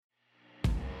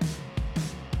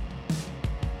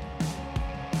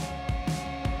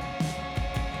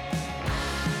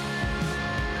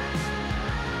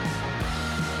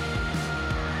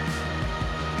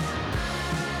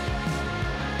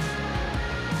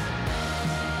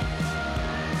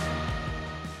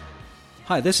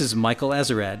Hi, this is Michael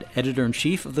Azarad,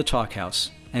 Editor-in-Chief of the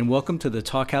Talkhouse, and welcome to the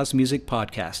Talkhouse Music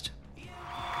Podcast.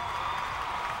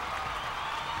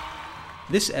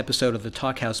 This episode of the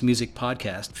Talkhouse Music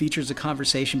Podcast features a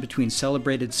conversation between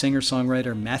celebrated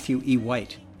singer-songwriter Matthew E.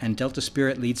 White and Delta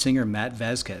Spirit lead singer Matt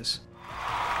Vasquez.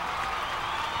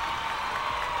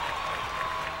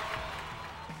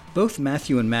 Both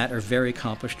Matthew and Matt are very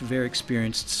accomplished, very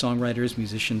experienced songwriters,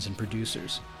 musicians, and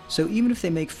producers. So even if they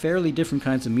make fairly different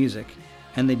kinds of music,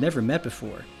 and they'd never met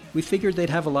before, we figured they'd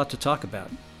have a lot to talk about.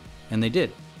 And they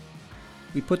did.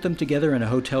 We put them together in a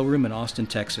hotel room in Austin,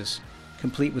 Texas,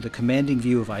 complete with a commanding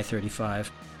view of I-35,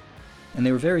 and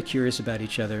they were very curious about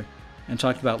each other and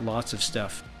talked about lots of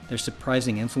stuff, their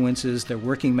surprising influences, their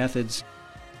working methods,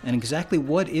 and exactly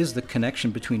what is the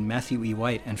connection between Matthew E.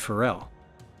 White and Pharrell.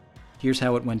 Here's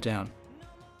how it went down.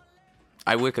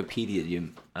 I Wikipedia'd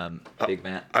you, Big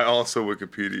Matt. I also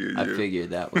Wikipedia'd you. I figured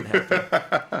that would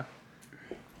happen.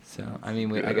 So, I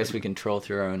mean, I guess we can troll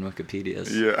through our own Wikipedias.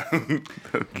 Yeah.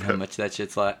 And how much that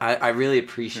shit's like. I really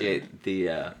appreciate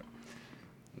the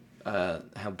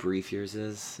how brief yours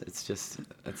is. It's just,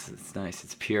 it's nice.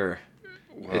 It's pure.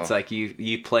 Wow. It's like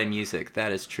you play music.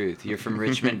 That is truth. You're from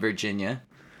Richmond, Virginia.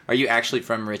 Are you actually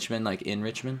from Richmond, like in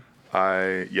Richmond?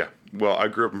 Yeah. Well, I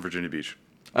grew up in Virginia Beach.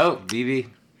 Oh, BB.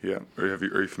 Yeah.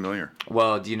 Are you familiar?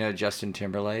 Well, do you know Justin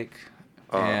Timberlake?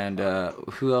 And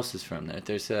who else is from there?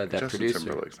 There's that Justin producer. Justin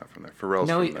Timberlake's not from there. Pharrell's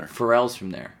from there. Pharrell's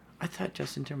from there. I thought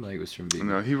Justin Timberlake was from BB.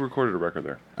 No, he recorded a record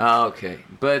there. Oh, okay.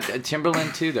 But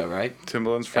Timberland too, though, right?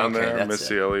 Timbaland's from there.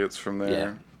 Missy Elliott's from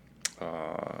there.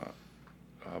 Yeah.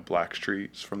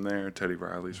 Blackstreet's from there. Teddy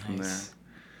Riley's from there.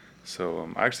 So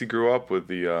I actually grew up with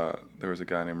there was a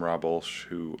guy named Rob Olsch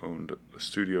who owned a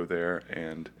studio there,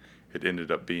 and it ended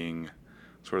up being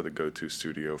sort of the go-to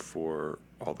studio for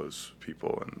all those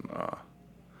people. And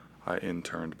I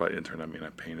interned. By intern, I mean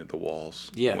I painted the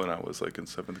walls when I was like in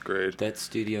 7th grade. That's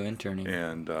studio interning.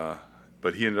 And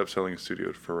but he ended up selling a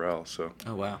studio to Pharrell. So.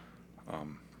 Oh wow.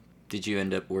 Did you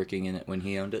end up working in it when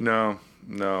he owned it? No.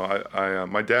 I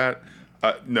my dad.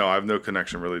 No, I have no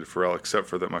connection really to Pharrell except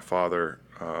for that my father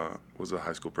was a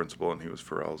high school principal and he was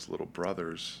Pharrell's little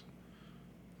brother's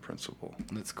principal.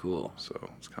 That's cool. So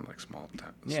it's kind of like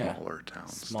smaller town.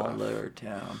 Smaller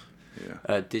town.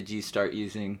 Yeah. Did you start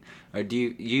using, or do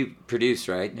you produce,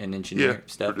 right, and engineer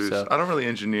stuff? Produce. So. I don't really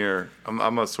engineer.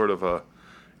 I'm a sort of a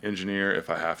engineer if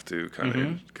I have to kind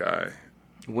of guy.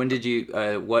 When did you?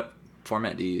 What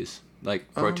format do you use?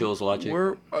 Like Pro Tools, Logic?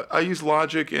 I use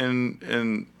Logic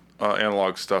and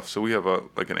analog stuff. So we have an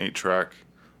 8-track,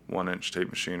 1-inch tape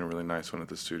machine, a really nice one at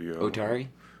the studio. Otari?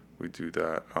 We do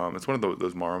that. It's one of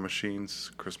those Morrow machines.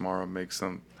 Chris Morrow makes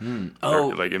them. Oh,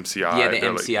 like MCI. Yeah, the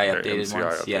MCI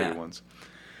updated ones.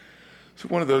 So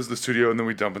one of those in the studio, and then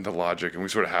we dump into Logic, and we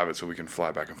sort of have it so we can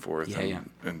fly back and forth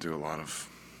and do a lot of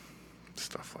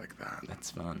stuff like that.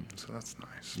 That's fun. So that's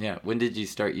nice. Yeah. When did you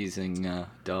start using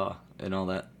DAW and all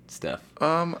that stuff?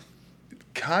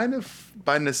 Kind of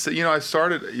by necessity. I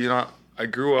started. I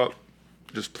grew up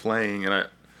just playing, and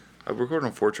I recorded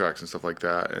on 4-tracks and stuff like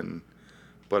that,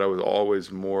 but I was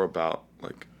always more about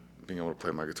like being able to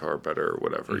play my guitar better or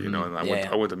whatever, And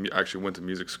I went to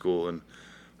music school, and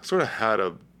I sort of had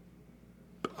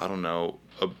I don't know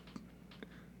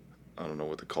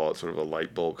what to call it, sort of a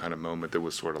light bulb kind of moment that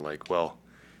was sort of like, well,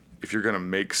 if you're gonna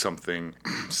make something,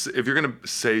 if you're gonna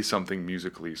say something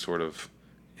musically, sort of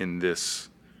in this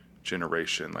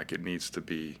generation, like it needs to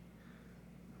be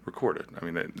recorded. I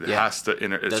mean, it has to. It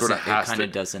kind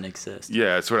of doesn't exist.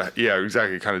 Yeah,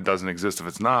 exactly. It kind of doesn't exist if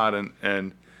it's not, and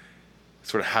it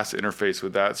sort of has to interface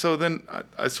with that. So then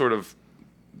I sort of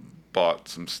bought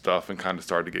some stuff and kind of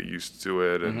started to get used to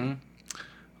it, and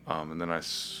then I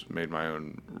made my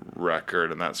own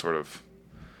record, and that sort of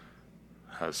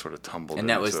has sort of tumbled. And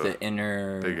that was the big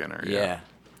inner. Yeah.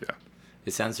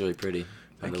 It sounds really pretty,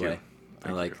 by the way.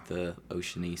 Thank I like the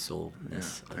oceany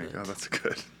soulness of it. Oh, that's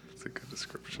good. That's a good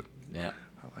description. Yeah.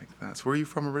 I like that. So where are you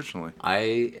from originally?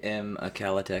 I am a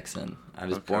Cali-Texan. I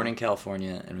was born in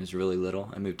California and was really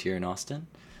little. I moved here in Austin.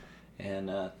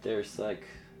 And there's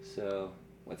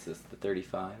what's this, the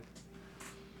 35?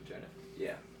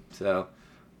 Yeah. So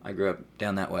I grew up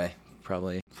down that way,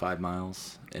 probably 5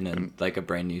 miles, in a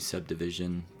brand new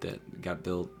subdivision that got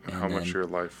built. And how much of your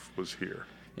life was here?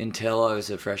 Until I was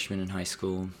a freshman in high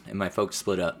school, and my folks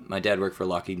split up. My dad worked for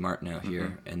Lockheed Martin out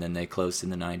here, and then they closed in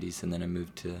the 90s, and then I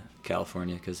moved to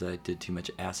California because I did too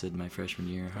much acid my freshman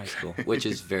year in high school, which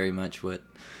is very much what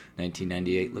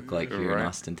 1998 looked like here in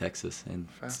Austin, Texas, and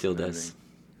still does.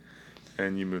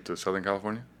 And you moved to Southern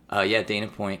California? Yeah, Dana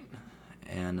Point,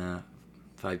 and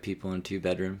 5 people in a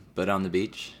 2-bedroom, but on the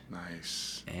beach.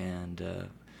 Nice. And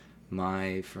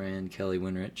my friend Kelly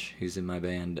Winrich, who's in my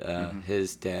band,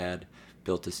 his dad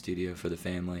built a studio for the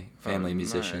family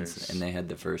musicians, nice. and they had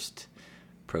the first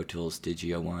Pro Tools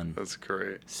Digio 1. That's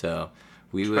great. So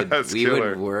we would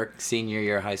work senior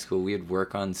year of high school. We would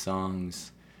work on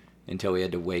songs until we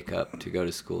had to wake up to go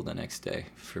to school the next day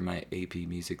for my AP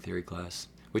music theory class,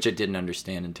 which I didn't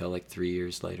understand until like 3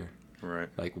 years later. Right.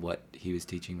 Like what he was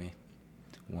teaching me.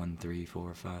 1, 3,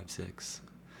 4, 5, 6.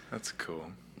 That's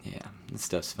cool. Yeah, this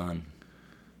stuff's fun.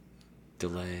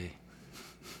 Delay.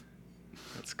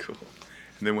 That's cool.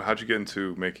 And then how'd you get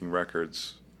into making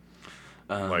records?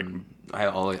 I what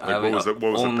was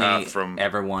the path from?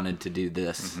 Ever wanted to do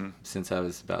this since I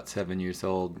was about 7 years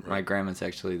old. Right. My grandma's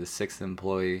actually the 6th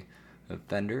employee of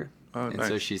Fender, and nice.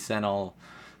 So she sent all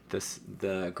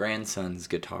the grandson's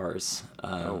guitars.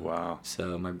 Oh wow!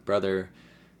 So my brother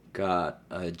got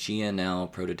a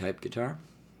GNL prototype guitar,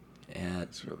 and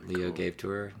really Leo gave to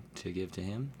her to give to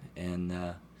him,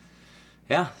 and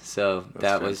so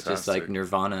that was just like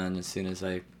Nirvana. And as soon as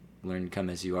I learned "Come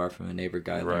As You Are" from a neighbor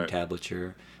guy, I learned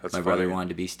tablature. That's my brother wanted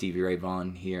to be Stevie Ray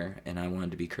Vaughan here, and I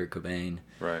wanted to be Kurt Cobain.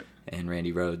 Right. And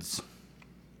Randy Rhoads.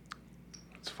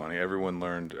 It's funny. Everyone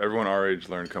our age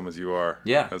learned "Come As You Are."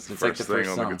 Yeah, that's the first thing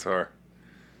on the guitar.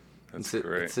 That's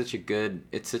great. It's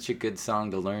such a good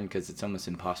song to learn because it's almost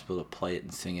impossible to play it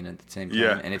and sing it at the same time.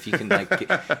 Yeah. And if you can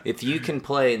if you can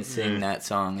play and sing that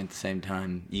song at the same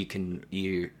time,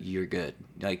 you're good.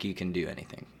 Like you can do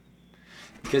anything.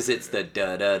 Because it's the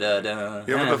da da da da.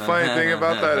 Yeah, but the funny thing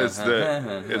about that is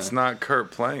that it's not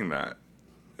Kurt playing that;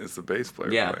 it's the bass player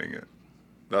playing it.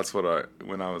 That's what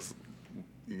when I was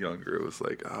younger, it was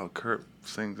like, oh, Kurt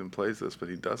sings and plays this, but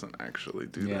he doesn't actually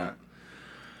do that.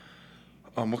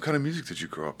 What kind of music did you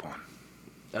grow up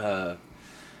on?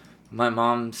 My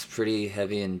mom's pretty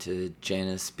heavy into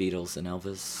Janis, Beatles, and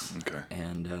Elvis. Okay.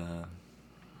 And are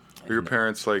your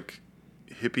parents like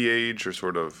hippie age or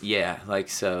sort of? Yeah, like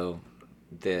so.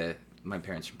 My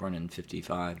parents were born in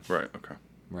 1955. Right. Okay.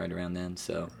 Right around then,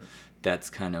 so that's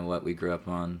kind of what we grew up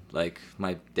on. Like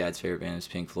my dad's favorite band was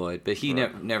Pink Floyd, but he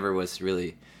never was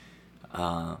really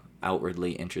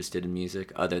outwardly interested in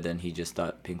music, other than he just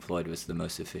thought Pink Floyd was the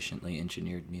most efficiently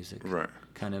engineered music,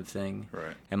 kind of thing.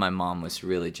 Right. And my mom was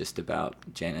really just about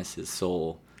Janis's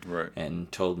soul, right.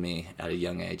 And told me at a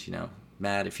young age,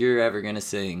 Matt, if you're ever gonna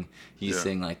sing, you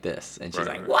sing like this. And she's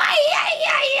like, why, yeah,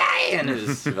 and it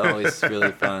was always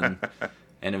really fun,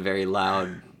 and a very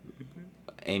loud,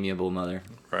 amiable mother.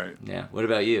 Right. Yeah. What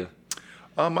about you?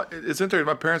 It's interesting.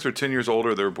 My parents are 10 years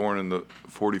older. They were born in the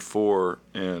 44,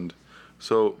 and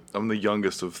so I'm the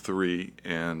youngest of 3,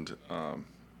 and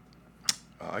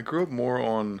I grew up more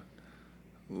on,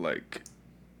 like,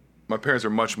 my parents are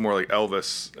much more like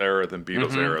Elvis era than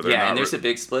Beatles era. They're and there's a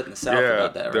big split in the South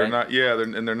about that, right? They're not. Yeah,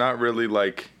 they're not really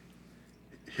like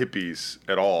hippies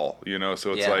at all.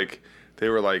 So it's like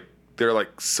they're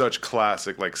like such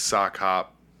classic like sock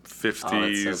hop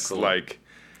 50s. So cool. Like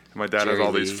my dad has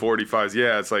all these 45s.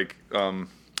 Yeah, it's like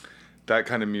that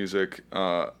kind of music.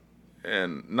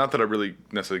 And not that I really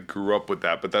necessarily grew up with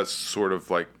that, but that's sort of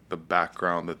like the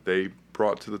background that they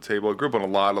brought to the table. I grew up on a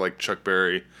lot of like Chuck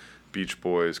Berry, Beach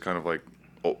Boys, kind of like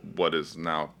what is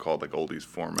now called like oldies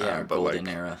format. Yeah, but golden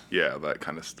like, era. Yeah, that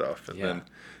kind of stuff. And then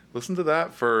listened to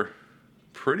that for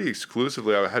pretty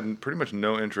exclusively. I had pretty much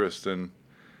no interest in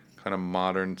kind of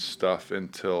modern stuff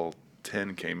until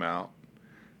 10 came out.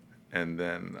 And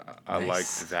then I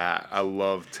liked that. I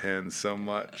love 10 so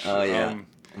much. Oh, yeah.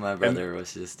 My brother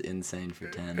was just insane for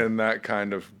 10. And that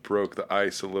kind of broke the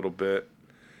ice a little bit.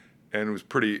 And it was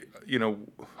pretty,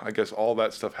 I guess all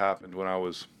that stuff happened when I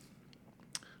was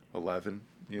 11,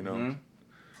 10,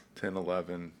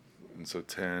 11. And so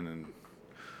 10 and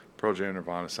Pearl Jam,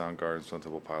 Nirvana, Soundgarden, Stone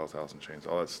Temple Pilots, Alice in Chains,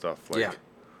 all that stuff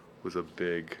was a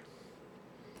big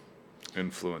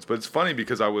influence. But it's funny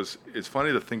because it's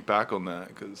funny to think back on that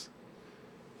because,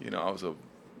 I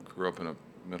grew up in a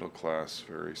middle class,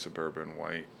 very suburban,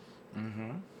 white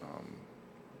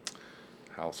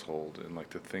household, and like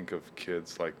to think of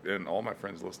kids like, and all my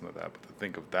friends listen to that, but to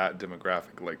think of that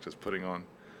demographic like just putting on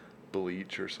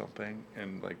Bleach or something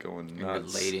and like going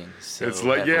nuts. Relating so it's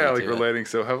like relating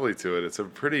so heavily to it.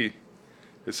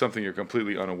 It's something you're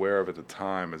completely unaware of at the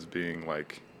time as being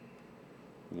like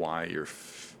why you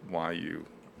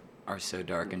are so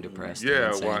dark and depressed.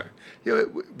 Yeah, and why? Yeah,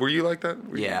 were you like that?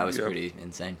 I was pretty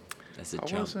insane. That's a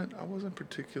jump. I wasn't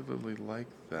particularly like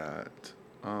that,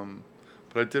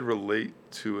 but I did relate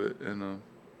to it in a.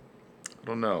 I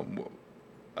don't know.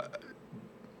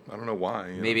 I don't know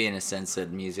why. Maybe in a sense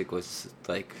that music was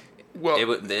like. Well,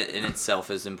 it in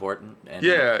itself is important. And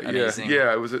amazing.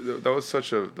 Yeah. It was. That was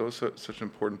such an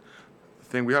important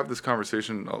thing. We have this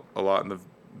conversation a lot in the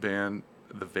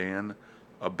van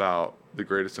about the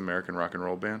greatest American rock and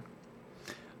roll band.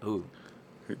 Ooh.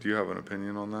 Do you have an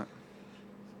opinion on that?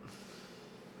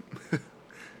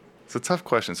 It's a tough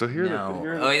question. So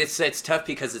it's tough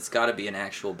because it's got to be an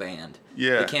actual band.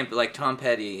 Yeah. It can't be like Tom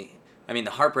Petty. I mean,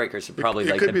 the Heartbreakers are probably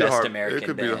the best American band. It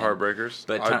could be the Heartbreakers.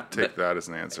 But I'd take that as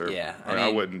an answer. Yeah. I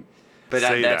wouldn't but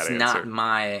say that's that not answer.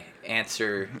 My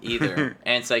answer either.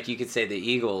 And it's like you could say the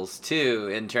Eagles too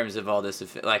in terms of all this.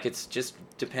 Like it's just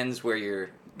depends where you're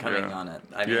coming on it.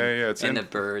 I mean, and the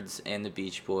Byrds and the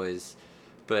Beach Boys.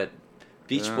 But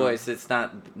Beach Boys, it's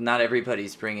not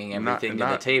everybody's bringing everything to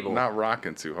the table. Not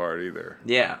rocking too hard either.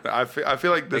 Yeah. I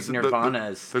feel like this like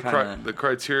Nirvana is the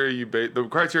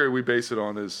criteria we base it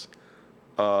on is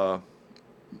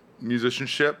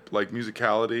musicianship, like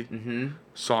musicality,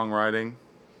 songwriting,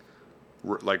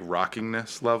 like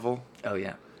rockingness level. Oh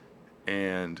yeah.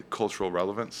 And cultural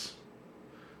relevance.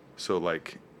 So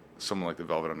like someone like the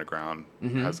Velvet Underground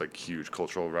has like huge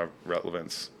cultural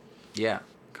relevance. Yeah.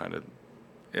 Kind of.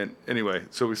 And anyway,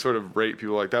 so we sort of rate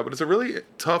people like that, but it's a really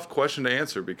tough question to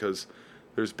answer because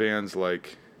there's bands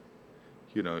like,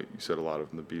 you said a lot of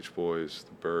them, the Beach Boys,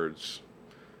 the Byrds,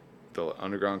 the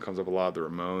Underground comes up a lot, the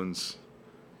Ramones,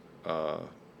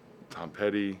 Tom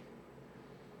Petty,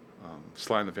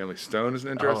 Sly and the Family Stone is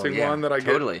an interesting one that I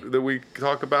get that we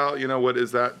talk about. What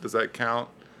is that? Does that count?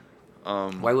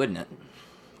 Why wouldn't it?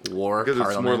 War, because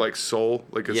Parliament. It's more like soul,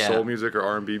 soul music or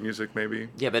R&B music, maybe.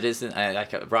 Yeah, but isn't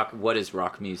rock? What is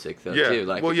rock music though? Yeah, too?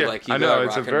 Like, well, yeah, like you I know go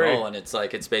it's rock and roll, and it's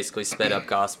like it's basically sped up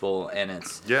gospel, and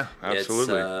it's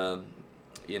absolutely.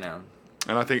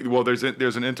 And I think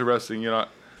there's an interesting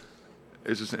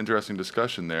it's just an interesting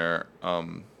discussion there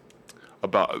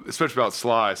especially about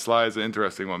Sly. Sly is an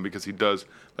interesting one because he does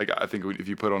I think if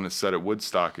you put on his set at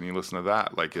Woodstock and you listen to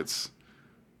that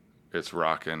it's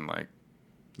rocking like.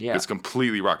 Yeah. It's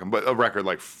completely rocking, but a record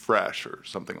like Fresh or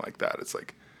something like that, it's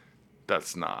like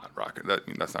that's not rocking.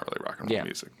 That's not really rock and roll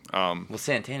music. Well,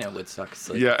 Santana Woodstock is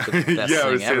like the best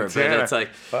thing ever, but it's like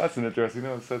that's an interesting.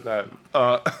 No one said that.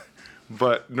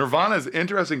 But Nirvana is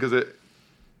interesting because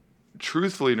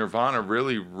truthfully, Nirvana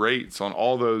really rates on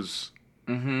all those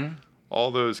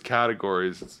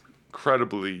categories. It's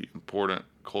incredibly important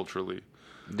culturally.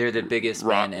 They're the biggest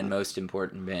band and most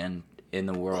important band in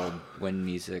the world when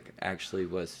music actually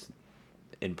was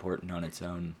important on its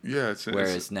own. Yeah,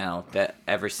 whereas now that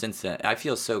ever since that, I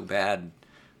feel so bad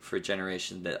for a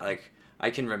generation that I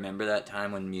can remember that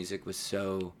time when music was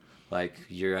so like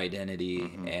your identity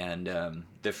and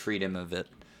the freedom of it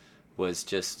was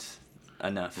just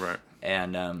enough. Right.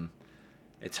 And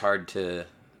it's hard to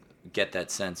get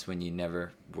that sense when you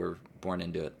never were born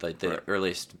into it. Like the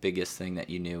earliest, biggest thing that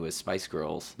you knew was Spice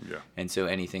Girls. Yeah. And so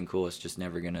anything cool is just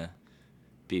never gonna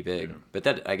be big. Yeah.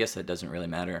 But I guess that doesn't really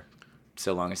matter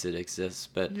so long as it exists.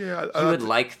 But you would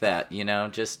like that,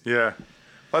 just. Yeah.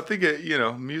 I think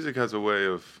music has a way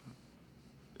of,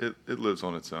 it lives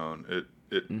on its own.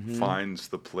 It finds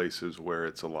the places where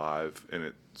it's alive and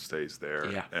it stays there.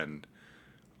 Yeah. And,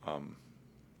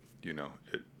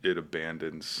 it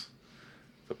abandons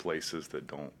the places that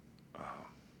don't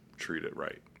treat it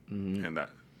right. And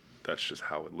that's just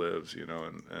how it lives,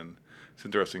 and it's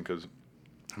interesting because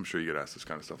I'm sure you get asked this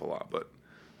kind of stuff a lot, but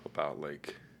about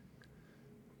like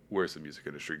where's the music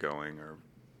industry going, or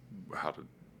how to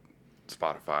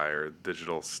Spotify or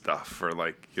digital stuff, or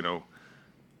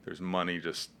there's money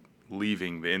just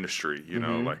leaving the industry,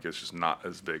 like it's just not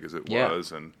as big as it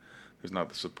was, and there's not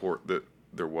the support that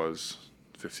there was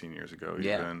 15 years ago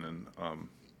even, and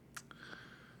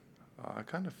I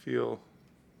kind of feel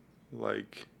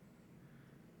like,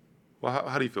 well,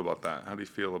 how do you feel about that? How do you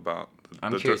feel about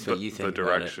I'm curious what you think the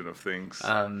direction of things?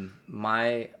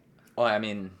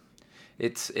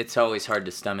 It's always hard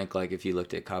to stomach, like if you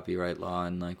looked at copyright law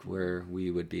and like where we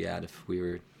would be at if we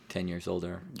were 10 years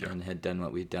older and had done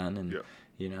what we've done, and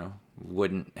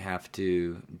wouldn't have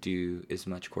to do as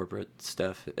much corporate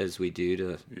stuff as we do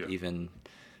to even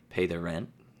pay the rent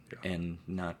and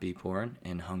not be poor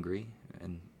and hungry,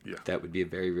 and that would be a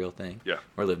very real thing.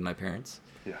 Or live with my parents.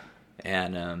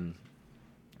 And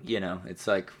it's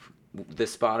like the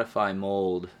Spotify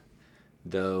mold,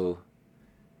 though.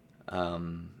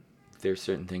 There's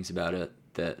certain things about it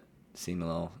that seem a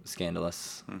little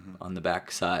scandalous on the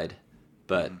backside,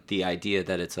 but the idea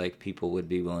that it's like people would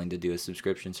be willing to do a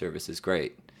subscription service is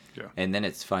great. And then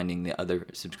it's finding the other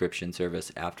subscription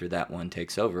service after that one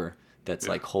takes over that's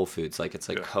like Whole Foods, like it's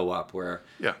like co-op where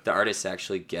the artist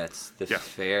actually gets the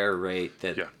fair rate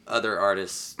that other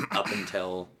artists up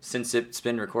until since it's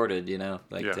been recorded,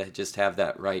 to just have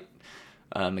that right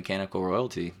mechanical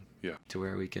royalty. to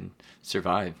where we can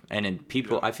survive. And then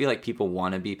I feel like people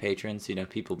want to be patrons. You know,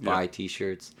 people buy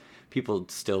T-shirts. People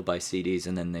still buy CDs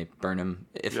and then they burn them.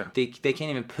 If they can't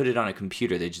even put it on a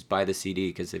computer, they just buy the CD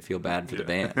because they feel bad for the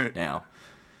band now.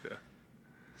 Yeah.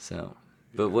 So,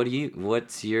 but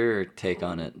what's your take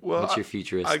on it? Well, what's your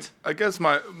futurist? I guess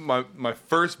my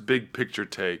first big picture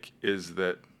take is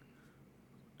that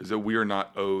we are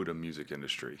not owed a music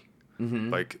industry. Mm-hmm.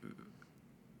 Like,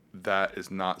 that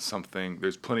is not something.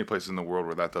 There's plenty of places in the world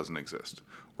where that doesn't exist,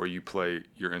 where you play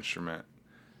your instrument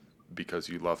because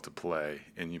you love to play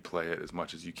and you play it as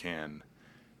much as you can,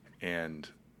 and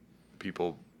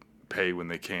people pay when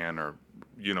they can, or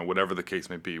whatever the case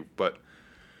may be. But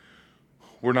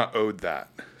we're not owed that.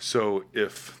 So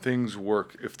if things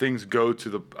go to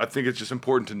the, I think it's just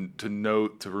important to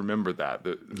note, to remember that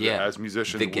as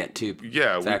musicians, the get to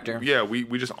factor.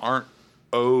 We just aren't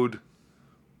owed.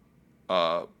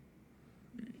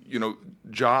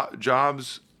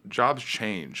 Jobs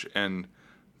change, and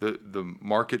the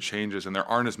market changes, and there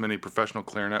aren't as many professional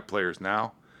clarinet players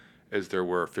now as there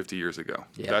were 50 years ago.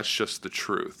 Yeah. That's just the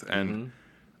truth. And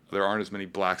there aren't as many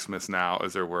blacksmiths now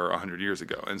as there were 100 years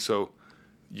ago. And so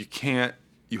you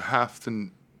have to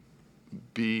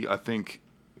be, I think,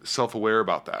 self-aware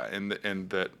about that, and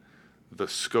that the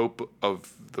scope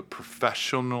of the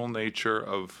professional nature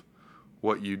of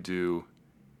what you do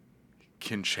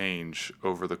can change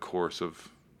over the course of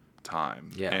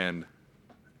time. Yeah. And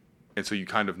so you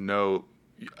kind of know,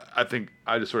 I think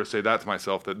I just sort of say that to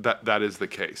myself, that is the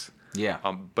case. Yeah.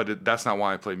 But that's not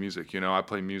why I play music. I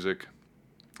play music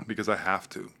because I have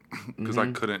to, because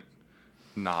I couldn't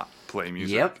not play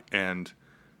music. Yep. And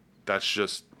that's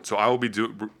just, so I will be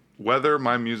whether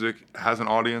my music has an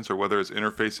audience or whether it's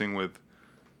interfacing with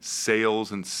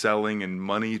sales and selling and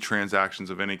money transactions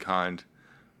of any kind,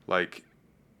 like,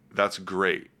 that's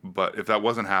great. But if that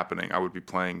wasn't happening, I would be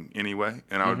playing anyway,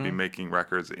 and I would be making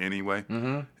records anyway.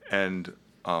 Mm-hmm. And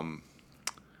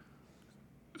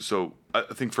so I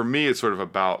think for me, it's sort of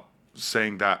about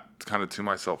saying that kind of to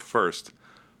myself first.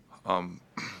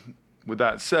 With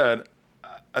that said,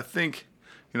 I think,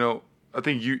 you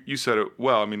said it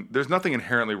well. I mean, there's nothing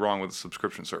inherently wrong with a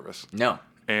subscription service. No.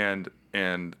 And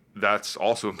that's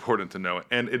also important to know.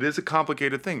 And it is a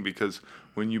complicated thing, because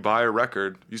when you buy a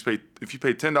record, if you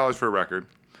pay $10 for a record,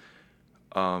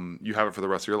 you have it for the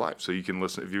rest of your life. So you can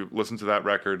listen. If you listen to that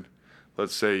record,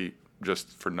 let's say,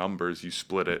 just for numbers, you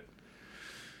split it.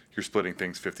 You're splitting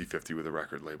things 50-50 with a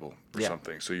record label or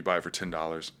something. So you buy it for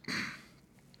 $10.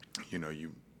 You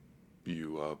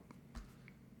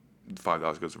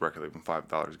 $5 goes to the record label and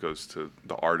 $5 goes to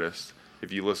the artist.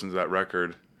 If you listen to that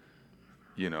record,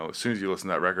 as soon as you listen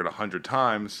to that record 100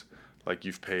 times, like,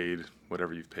 you've paid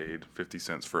whatever you've paid, 50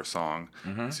 cents for a song.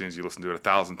 Mm-hmm. As soon as you listen to it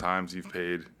 1,000 times, you've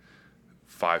paid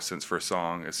 5 cents for a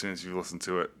song. As soon as you listen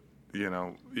to it,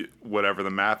 whatever the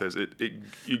math is, it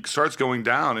starts going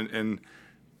down, and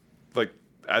like,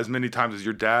 as many times as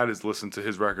your dad has listened to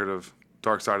his record of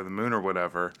Dark Side of the Moon or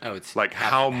whatever. Oh, it's like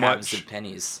how much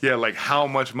pennies. Yeah, like, how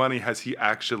much money has he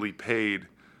actually paid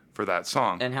for that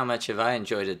song? And how much have I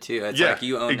enjoyed it too? It's like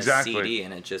you own a CD,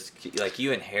 and it just, like,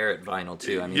 you inherit vinyl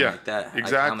too. I mean, like that.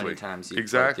 Exactly. Like, how many times you've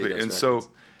played through those records. So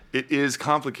it is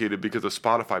complicated, because a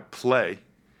Spotify play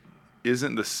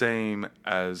isn't the same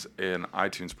as an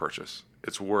iTunes purchase.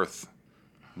 It's worth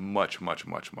much much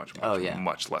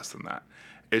less than that.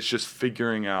 It's just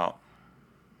figuring out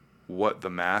what the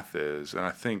math is, and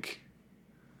I think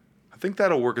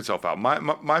that'll work itself out.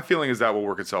 My feeling is that will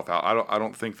work itself out. I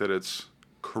don't think that it's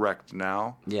correct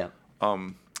now. Yeah.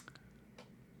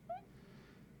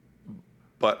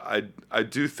 But I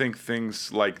do think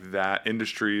things like that,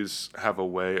 industries have a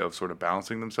way of sort of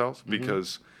balancing themselves,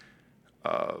 because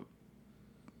I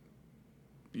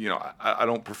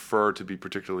don't prefer to be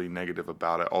particularly negative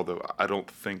about it, although I don't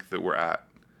think that we're at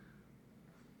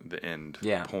the end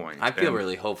point. I feel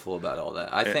really hopeful about all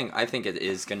that. I think it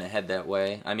is going to head that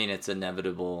way. I mean, it's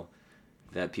inevitable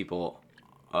that people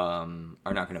are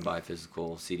not going to buy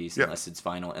physical CDs unless it's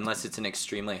vinyl, unless it's an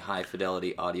extremely high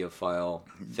fidelity audiophile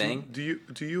thing. Do you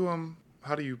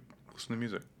how do you listen to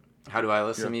music? How do I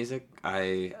listen to music?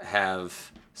 I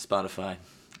have Spotify,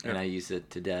 and I use it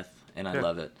to death, and I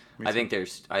love it. I think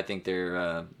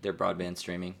their broadband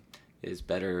streaming is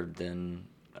better than.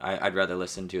 I'd rather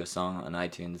listen to a song on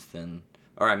iTunes on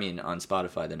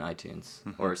Spotify than iTunes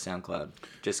or SoundCloud,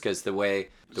 just because the way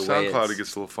SoundCloud, it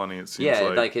gets a little funny. It seems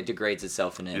like it degrades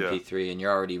itself in MP3, and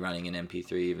you're already running an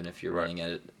MP3, even if you're running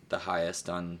at the highest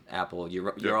on Apple.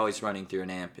 You're always running through an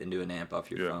amp into an amp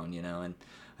off your phone, And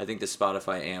I think the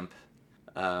Spotify amp,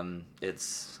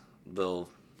 it's little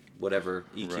whatever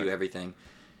EQ everything.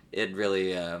 it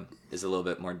really is a little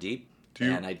bit more deep.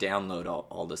 And I download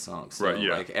all the songs. So,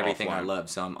 like everything offline. I love.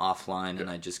 So I'm offline and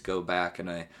I just go back and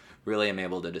I really am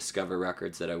able to discover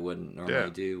records that I wouldn't normally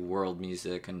do, world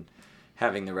music and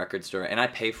having the record store. And I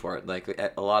pay for it. Like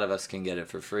a lot of us can get it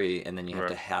for free and then you have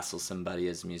to hassle somebody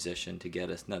as a musician to get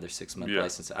another 6-month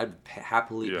license. I'd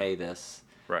happily pay this.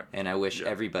 Right. And I wish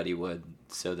everybody would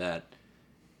so that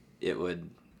it would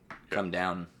come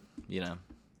down, you know.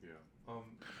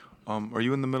 Yeah. Are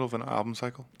you in the middle of an album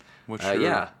cycle?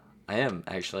 Yeah. I am,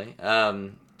 actually.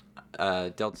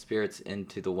 Delta Spirits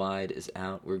Into the Wide is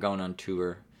out. We're going on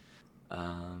tour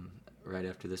right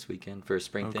after this weekend for a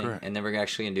spring thing. Great. And then we're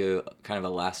actually going to do kind of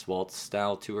a Last Waltz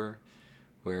style tour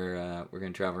where we're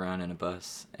going to travel around in a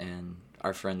bus. And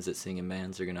our friends that sing in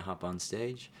bands are going to hop on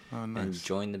stage and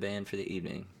join the band for the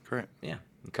evening. Great. Yeah.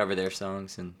 And cover their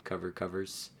songs and cover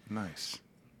covers. Nice.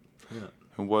 Yeah.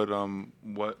 And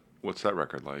what's that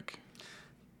record like?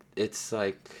 It's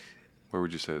like... Where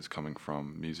would you say it's coming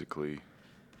from musically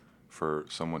for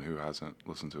someone who hasn't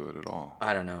listened to it at all?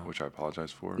 I don't know. Which I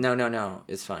apologize for. No.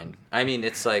 It's fine. I mean,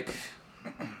 it's like...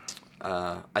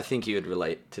 I think you would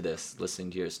relate to this listening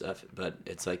to your stuff, but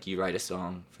it's like you write a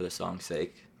song for the song's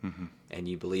sake, and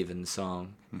you believe in the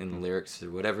song, in the lyrics,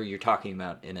 or whatever you're talking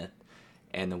about in it,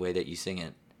 and the way that you sing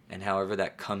it. And however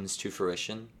that comes to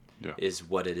fruition is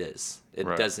what it is. It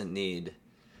doesn't need...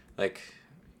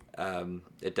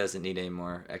 it doesn't need any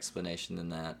more explanation than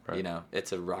that. Right. You know,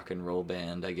 it's a rock and roll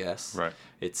band, I guess. Right.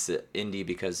 It's indie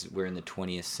because we're in the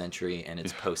 20th century and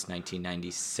it's post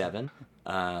 1997.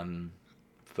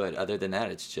 But other than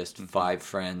that, it's just 5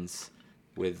 friends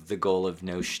with the goal of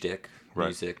no shtick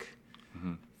music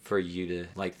for you to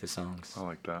like the songs. I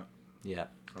like that. Yeah.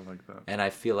 I like that. And I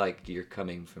feel like you're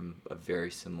coming from a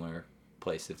very similar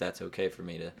place, if that's okay for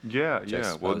me to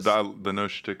Well, the no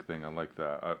shtick thing, I like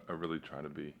that. I really try to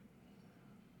be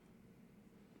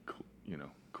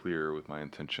clear with my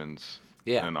intentions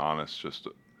and honest, just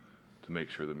to make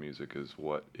sure the music is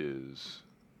what is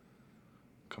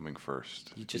coming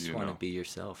first. You just want to be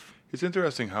yourself. It's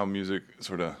interesting how music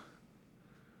sort of...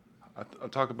 I'll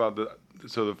talk about the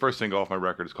first single off my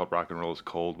record is called Rock and Roll is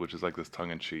Cold, which is like this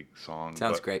tongue-in-cheek song.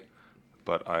 Sounds great.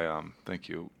 But thank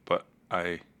you. But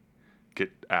I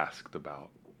get asked about,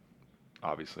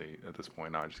 obviously at this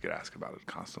point now I just get asked about it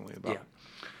constantly about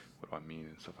what do I mean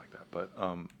and stuff like that. But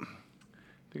I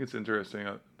think it's interesting.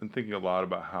 I've been thinking a lot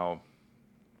about how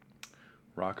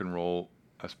rock and roll,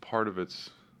 as part of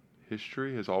its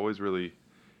history, has always really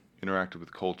interacted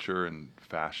with culture and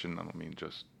fashion. I don't mean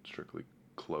just strictly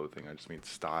clothing. I just mean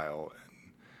style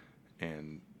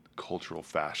and cultural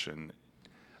fashion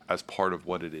as part of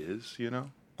what it is, you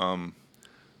know?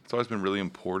 It's always been really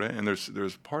important, and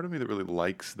there's part of me that really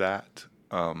likes that,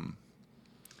 and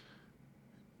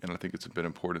I think it's been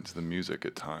important to the music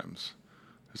at times.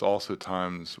 There's also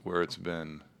times where it's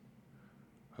been,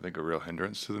 I think, a real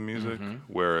hindrance to the music,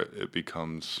 where it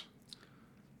becomes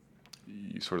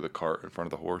sort of the cart in front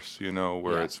of the horse, you know,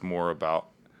 where it's more about,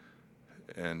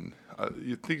 and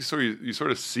you think you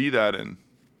sort of see that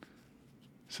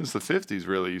since the 50s,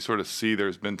 really, you sort of see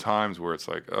there's been times where it's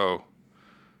like, oh,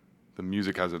 the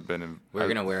music hasn't been... We're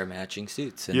going to wear matching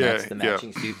suits, and that's the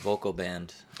matching suit vocal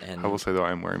band. And I will say, though,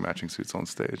 I am wearing matching suits on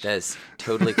stage. That is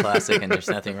totally classic, and there's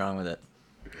nothing wrong with it.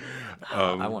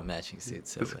 I want matching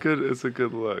suits. So it's good. It's a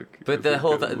good look. But the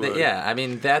whole... I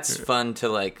mean, that's fun to,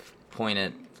 like, point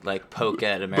at, like, poke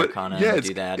at Americana and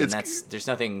do that. And there's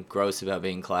nothing gross about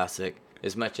being classic,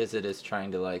 as much as it is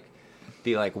trying to, like,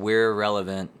 be like, we're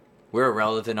relevant. We're a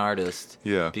relevant artist.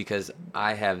 Yeah. Because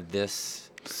I have this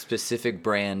specific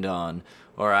brand on,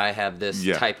 or I have this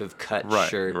type of cut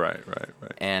shirt. Right.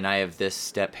 And I have this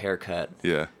step haircut.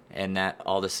 Yeah. And that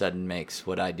all of a sudden makes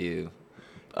what I do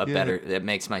better. It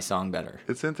makes my song better.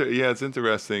 It's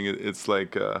interesting. It's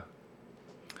like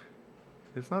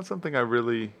it's not something I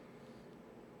really.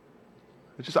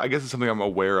 I guess it's something I'm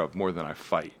aware of more than I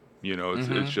fight. You know,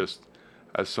 it's just,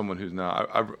 as someone who's not,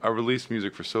 I released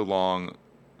music for so long,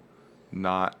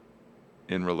 not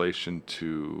in relation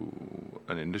to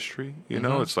an industry. You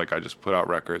know, it's like I just put out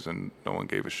records and no one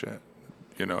gave a shit.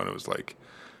 You know, and it was like,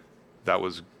 that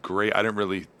was great. I didn't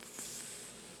really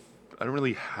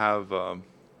have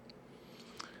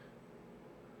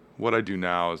what I do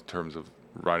now in terms of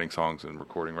writing songs and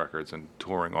recording records and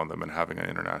touring on them and having an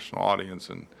international audience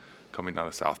and coming down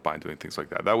to South by and doing things like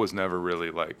that. That was never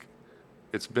really like,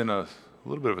 it's been a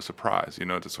little bit of a surprise, you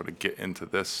know, to sort of get into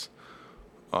this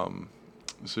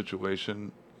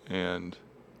situation and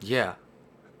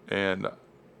I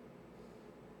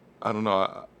don't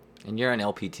know. And you're on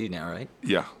LP2 now, right?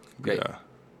 Yeah. Great.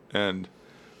 Yeah.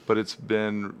 But it's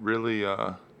been really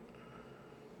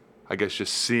I guess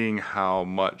just seeing how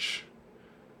much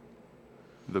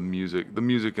the music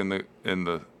and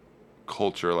the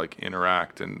culture like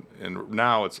interact, and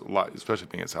now it's a lot, especially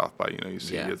being at South by, you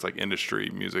see it's like industry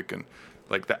music and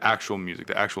like the actual music,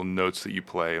 the actual notes that you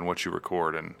play and what you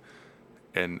record,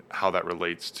 and how that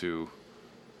relates to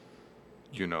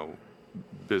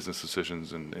business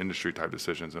decisions and industry type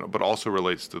decisions, but also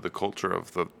relates to the culture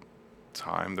of the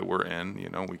time that we're in.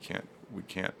 We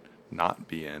can't not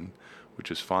be in, which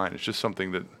is fine. It's just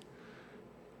something that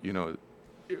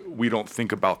we don't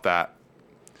think about that.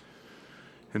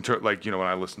 Like, when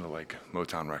I listen to like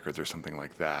Motown records or something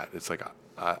like that, it's like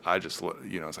I just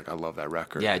it's like I love that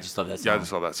record. Yeah, I just love that song. Yeah, I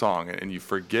just love that song, and you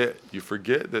forget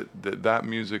that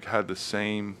music had the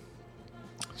same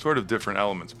sort of different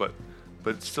elements, but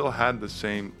it still had the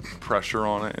same pressure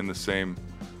on it, and the same.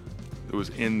 It was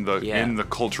in the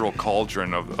cultural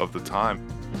cauldron of the time.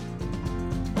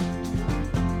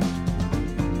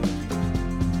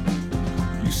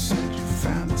 You said you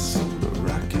found the soul of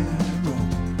rock and roll.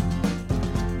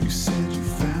 You said you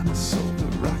found the soul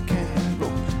of rock and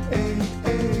roll. Hey,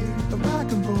 the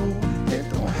rock and roll, it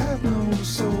don't have no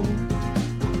soul.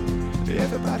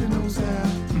 Everybody knows that.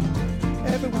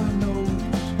 Everyone knows.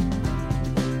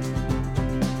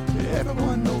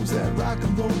 Everyone knows that rock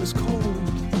and roll is cold.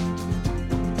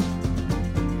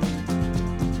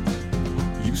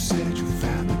 You said you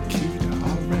found the key to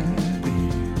R&B.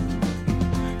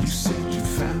 You said you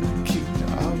found the key to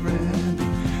R&B.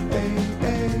 Hey,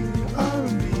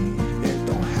 R&B, it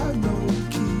don't have no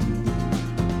key.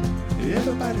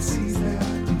 Everybody sees that.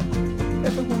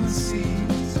 Everyone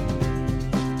sees.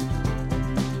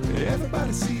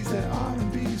 Everybody sees that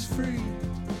R&B is free.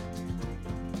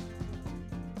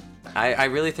 I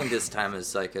really think this time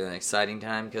is like an exciting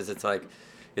time, because it's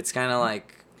kind of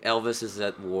like Elvis is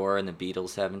at war and the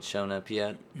Beatles haven't shown up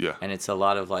yet. Yeah. And it's a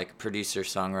lot of like producer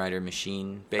songwriter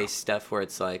machine based stuff where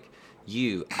it's like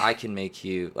I can make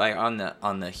you like on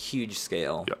the huge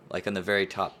scale, like on the very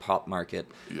top pop market.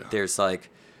 Yeah. There's like,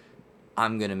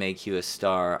 I'm gonna make you a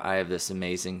star. I have this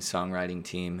amazing songwriting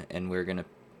team, and we're gonna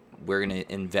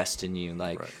invest in you,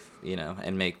 like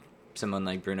and make someone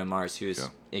like Bruno Mars, who is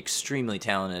extremely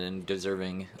talented and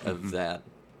deserving of that,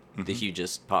 the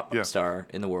hugest pop star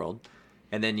in the world.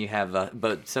 And then you have,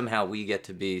 but somehow we get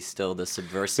to be still the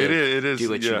subversive, it is, do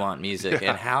what you want music,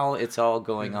 and how it's all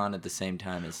going on at the same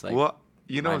time is like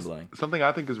mind-blowing. Something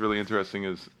I think is really interesting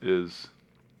is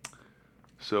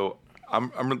so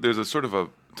there's a sort of a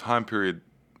time period,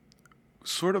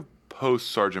 sort of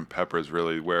post Sgt. Pepper's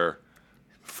really, where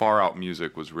far out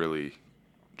music was really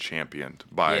championed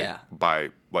by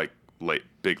like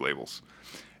big labels,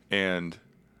 and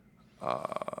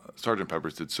Sgt.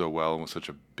 Pepper's did so well and was such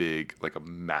a big, like a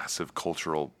massive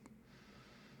cultural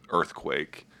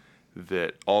earthquake,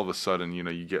 that all of a sudden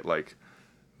you get like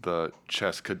the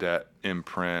Chess Cadet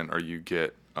imprint, or you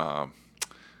get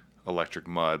Electric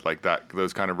Mud, like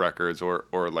those kind of records, or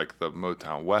like the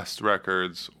Motown West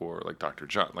records, or like Dr.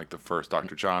 John, like the first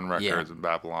Dr. John records in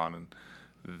Babylon,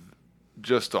 and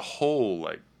just a whole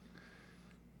like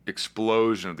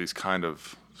explosion of these kind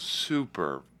of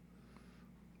super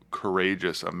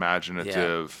courageous,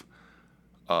 imaginative,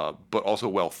 but also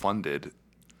well-funded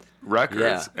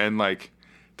records. And like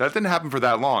that didn't happen for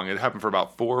that long. It happened for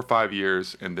about 4 or 5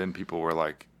 years, and then people were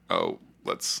like, "Oh,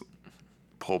 let's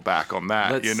pull back on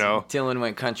that." Dylan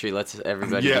went country. Let's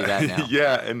everybody do that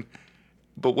now.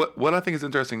 But what I think is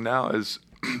interesting now is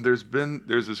there's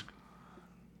this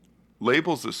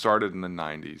labels that started in the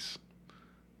 90s,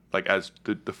 like as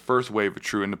the first wave of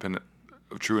true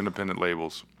independent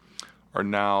labels, are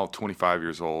now 25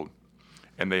 years old,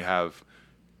 and they have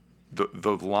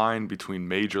the line between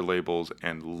major labels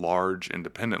and large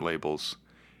independent labels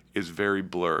is very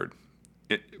blurred.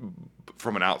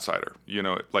 From an outsider,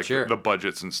 the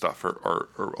budgets and stuff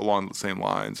are along the same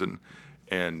lines,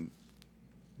 and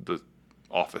the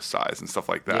office size and stuff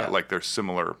like that. Like they're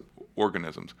similar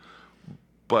organisms,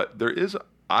 but there is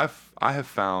I have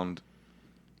found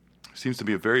seems to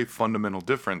be a very fundamental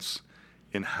difference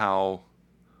in how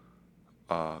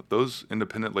those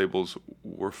independent labels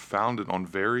were founded on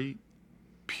very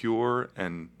pure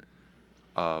and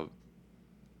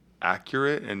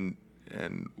accurate and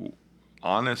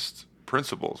honest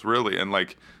principles, really. And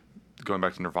like going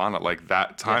back to Nirvana, like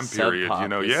that time period, like,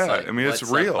 I mean, it's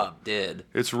real. Sub Pop did.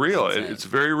 It's real. It's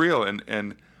very real.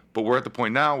 But we're at the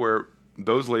point now where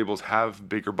those labels have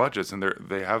bigger budgets, and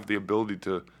they have the ability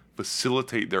to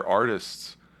facilitate their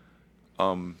artists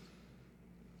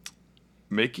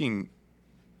making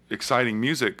exciting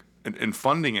music and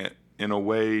funding it in a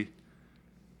way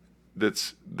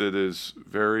that is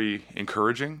very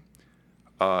encouraging,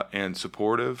 and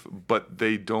supportive, but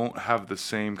they don't have the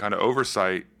same kind of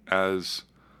oversight as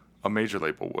a major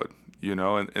label would, you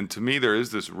know? And to me, there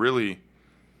is this really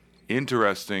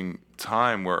interesting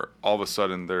time where all of a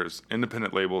sudden there's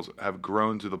independent labels have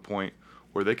grown to the point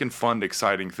where they can fund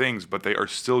exciting things, but they are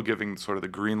still giving sort of the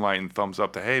green light and thumbs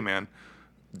up to, hey, man,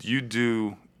 you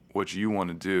do what you want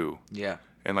to do. Yeah.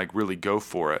 And, like, really go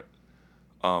for it.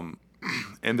 And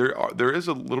there is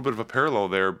a little bit of a parallel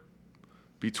there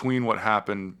between what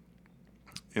happened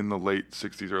in the late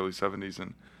 60s, early 70s,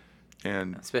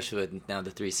 and especially with now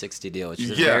the 360 deal, which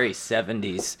is a Yeah. very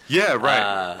 70s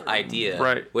idea,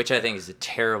 Right. which I think is a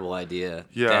terrible idea,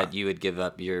 Yeah. that you would give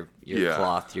up your Yeah.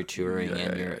 cloth, your touring,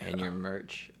 Yeah, and your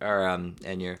merch, or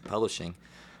and your publishing.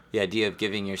 The idea of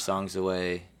giving your songs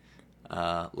away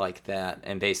like that,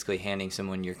 and basically handing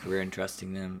someone your career and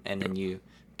trusting them, and then you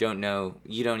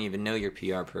don't even know your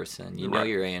PR person, you know Right.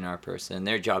 your A&R person, and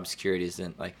their job security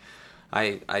isn't like.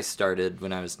 I started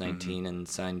when I was 19 and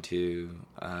signed to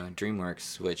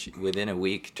DreamWorks, which within a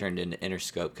week turned into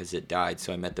Interscope because it died.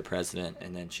 So I met the president,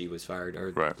 and then she was fired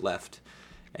or left,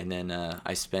 and then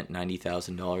I spent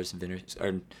 $95,000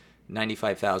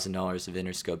 of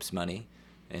Interscope's money,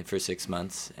 and for 6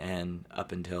 months, and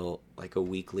up until like a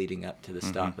week leading up to the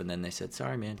stop, and then they said,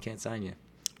 "Sorry, man, can't sign you,"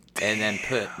 and then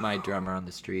put my drummer on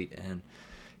the street, and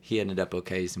he ended up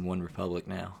okay. He's in One Republic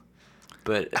now.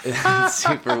 But it's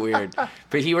super weird.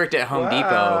 But he worked at Home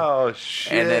Depot,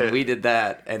 shit. and then we did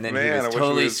that, and then Man, he I was wish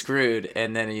totally we had- screwed,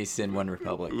 and then he's in One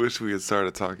Republic. wish we had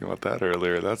started talking about that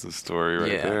earlier. That's a story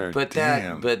right there. But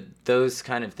Damn. but those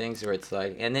kind of things where it's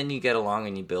like, and then you get along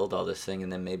and you build all this thing,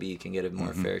 and then maybe you can get a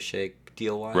more fair shake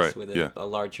deal-wise Right, with yeah. a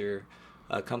larger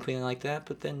company like that.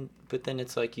 But then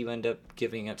it's like you end up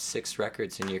giving up 6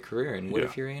 records in your career, and what Yeah.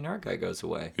 if your A&R guy goes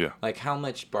away? Yeah. Like, how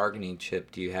much bargaining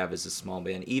chip do you have as a small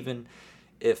band, even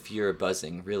if you're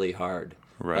buzzing really hard?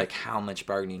 Right. Like, how much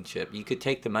bargaining chip? You could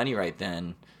take the money right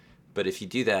then, but if you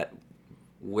do that,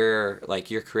 where, like,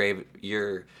 your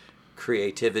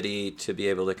creativity to be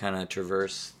able to kind of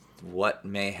traverse what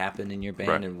may happen in your band,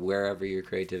 Right. and wherever your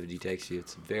creativity takes you,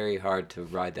 it's very hard to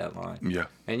ride that line. Yeah.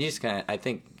 And you just kind of, I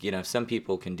think, some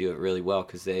people can do it really well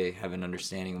because they have an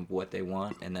understanding of what they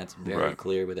want, and that's very Right.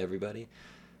 clear with everybody.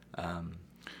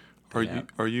 Are yeah.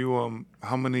 you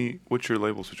what's your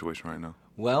label situation right now?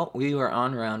 Well, we were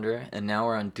on Rounder, and now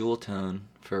we're on Dual Tone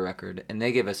for a record, and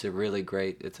they give us a really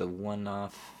great, it's a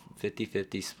one-off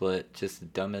 50-50 split, just the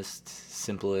dumbest,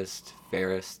 simplest,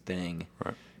 fairest thing.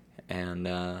 Right. And,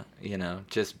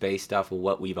 just based off of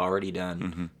what we've already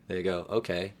done, they go,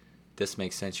 okay, this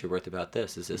makes sense, you're worth about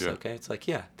this. Is this Yeah. okay? It's like,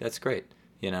 yeah, that's great.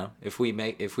 If we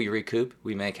recoup,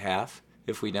 we make half.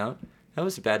 If we don't, that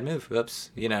was a bad move.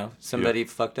 Oops, somebody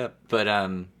fucked up. But,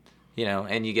 and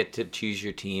you get to choose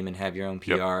your team and have your own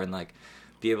PR and, like,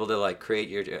 be able to, like, create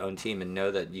your own team and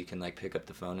know that you can, like, pick up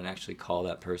the phone and actually call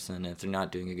that person. And if they're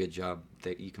not doing a good job,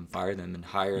 that you can fire them and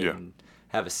hire them and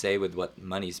have a say with what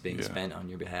money's being spent on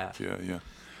your behalf. Yeah.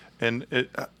 And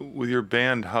with your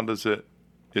band, how does it?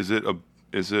 Is it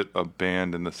a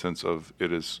band in the sense of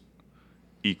it is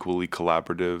equally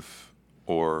collaborative,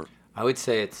 or? I would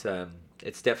say it's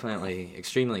definitely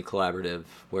extremely collaborative.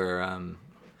 Where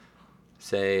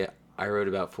say I wrote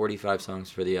about 45 songs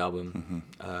for the album.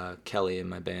 Kelly in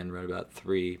my band wrote about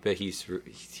 3, but he's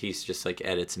just like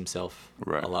edits himself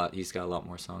Right. a lot. He's got a lot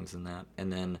more songs than that,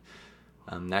 and then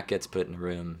that gets put in a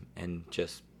room and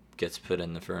just gets put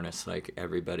in the furnace. Like,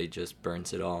 everybody just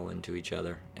burns it all into each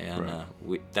other, and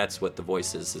that's what the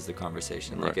voice is the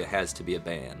conversation. Like, Right. it has to be a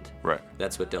band. Right.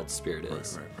 That's what Delta Spirit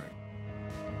is. Right.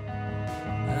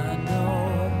 I know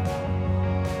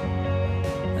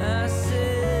I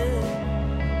said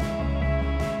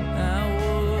I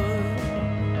would.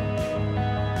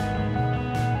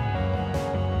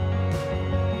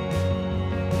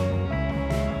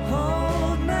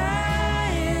 Hold my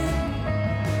hand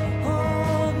up,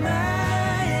 hold my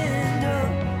hand,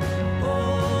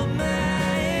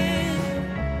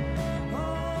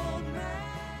 hold my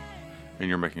hand. And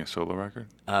you're making a solo record?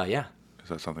 Yeah. Is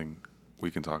that something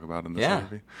we can talk about in this Yeah,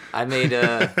 interview? I made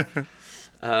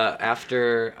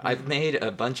I've made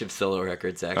a bunch of solo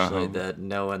records actually that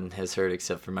no one has heard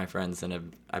except for my friends,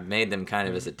 and I've made them kind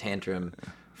of as a tantrum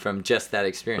from just that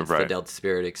experience, the Right. Delta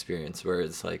Spirit experience, where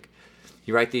it's like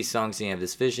you write these songs and you have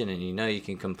this vision and you know you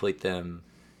can complete them,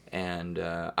 and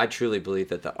I truly believe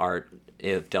that the art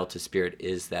of Delta Spirit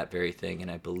is that very thing, and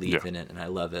I believe in it and I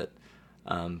love it.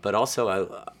 But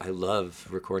also I love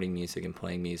recording music and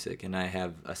playing music, and I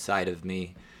have a side of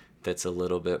me that's a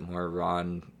little bit more raw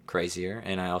and crazier,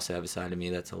 and I also have a side of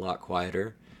me that's a lot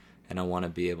quieter, and I want to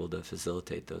be able to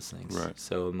facilitate those things. Right.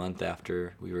 So a month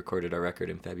after we recorded our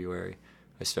record in February,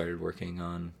 I started working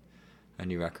on a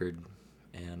new record,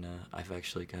 and I've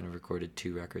actually kind of recorded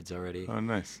 2 records already. Oh,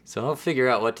 nice. So I'll figure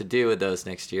out what to do with those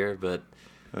next year, but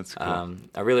That's cool.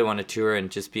 I really want to tour and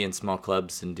just be in small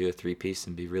clubs and do a 3-piece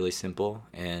and be really simple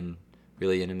and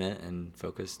really intimate and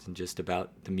focused and just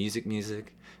about the music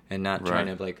and not trying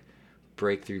to like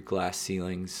break through glass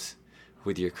ceilings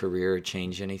with your career or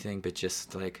change anything, but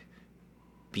just like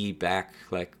be back,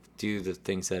 like do the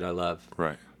things that I love.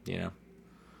 Right. You know?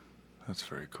 That's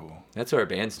very cool. That's what our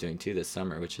band's doing too this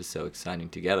summer, which is so exciting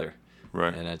together.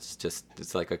 Right. And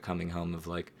it's like a coming home of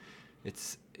like,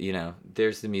 it's, you know,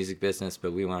 there's the music business,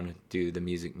 but we want to do the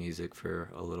music for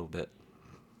a little bit.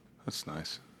 That's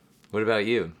nice. What about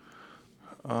you?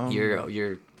 You're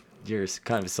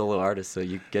kind of a solo artist, so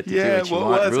you get to do what you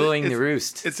want, ruling the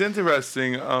roost. It's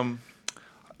interesting.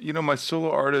 You know, my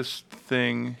solo artist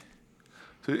thing,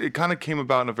 so it kind of came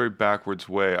about in a very backwards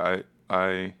way.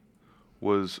 I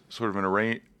was sort of an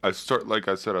I was sort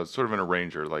of an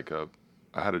arranger.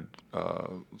 I had a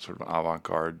sort of an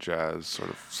avant-garde jazz sort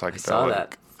of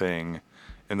psychedelic thing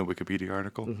in the Wikipedia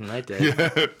article. Mm-hmm, I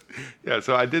did. Yeah.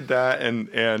 So I did that, and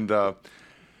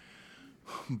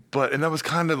that was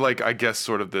kind of like, I guess,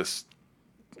 sort of this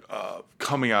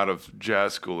coming out of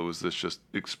jazz school. It was this just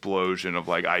explosion of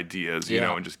like ideas, you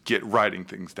know, and just writing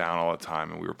things down all the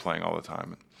time, and we were playing all the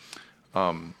time.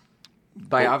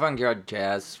 By avant-garde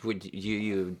jazz, would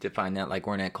you define that like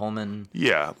Ornette Coleman?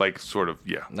 Yeah, like sort of,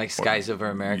 yeah. Like Skies Over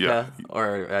America,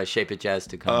 or Shape of Jazz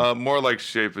to Come? More like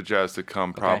Shape of Jazz to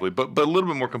Come, probably, but a little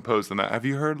bit more composed than that. Have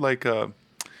you heard like a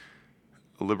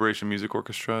Liberation Music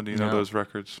Orchestra? Do you know those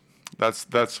records?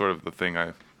 That's sort of the thing.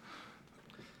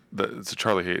 It's a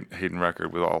Charlie Hayden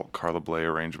record with all Carla Bley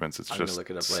arrangements. It's just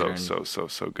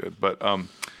so good. But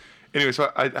anyway,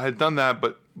 so I had done that,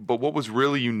 but what was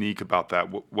really unique about that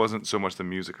wasn't so much the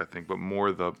music, I think, but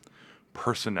more the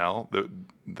personnel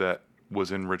that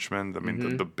was in Richmond. I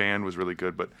mean, the band was really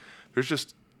good, but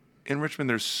in Richmond,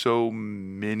 there's so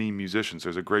many musicians.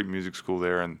 There's a great music school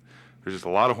there, and there's just a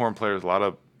lot of horn players, a lot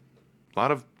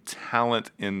of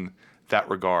talent in that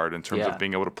regard in terms of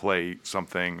being able to play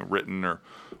something written or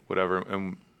whatever.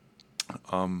 And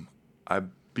I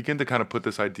began to kind of put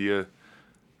this idea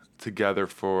together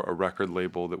for a record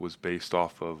label that was based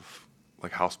off of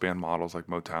like house band models like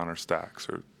Motown or Stax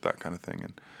or that kind of thing.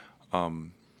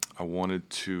 And I wanted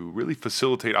to really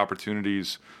facilitate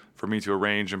opportunities for me to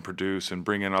arrange and produce and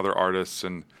bring in other artists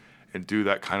and do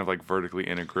that kind of like vertically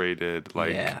integrated,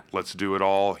 like let's do it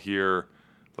all here.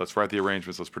 Let's write the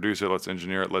arrangements. Let's produce it. Let's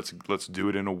engineer it. Let's do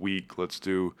it in a week. Let's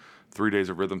do 3 days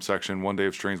of rhythm section, 1 day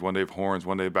of strings, 1 day of horns,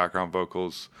 1 day of background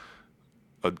vocals,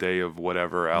 a day of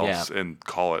whatever else, and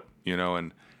call it, you know,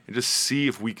 and just see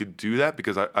if we could do that,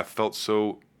 because I felt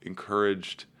so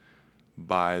encouraged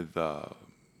by the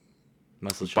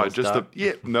Muscle Shoals stuff.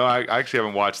 I actually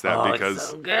haven't watched that because it's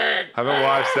so good. I haven't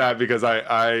watched that because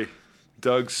I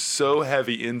dug so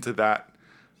heavy into that.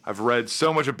 I've read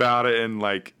so much about it, and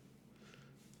like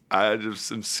I just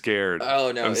am scared.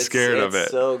 Oh no, I'm scared of it.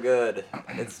 It's so good.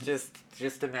 It's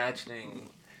just imagining,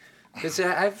 because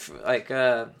I've like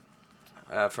a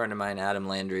friend of mine, Adam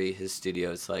Landry, his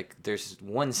studio. It's like there's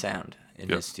one sound in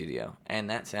his studio, and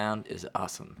that sound is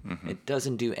awesome. Mm-hmm. It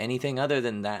doesn't do anything other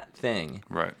than that thing.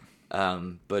 Right.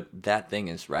 But that thing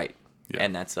is right,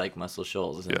 and that's like Muscle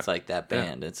Shoals, and it's like that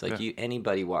band. It's like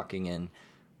anybody walking in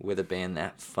with a band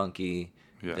that funky,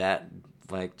 that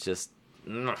like just.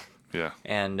 Yeah.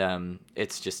 And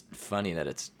it's just funny that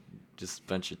it's just a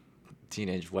bunch of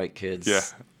teenage white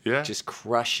kids just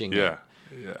crushing it.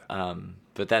 Yeah.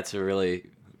 But that's a really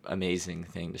amazing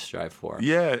thing to strive for.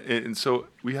 Yeah, and so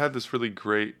we had this really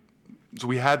great... So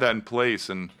we had that in place,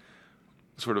 and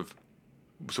sort of...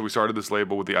 So we started this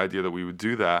label with the idea that we would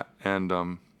do that, and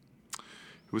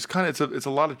it was kind of... It's a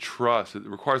lot of trust. It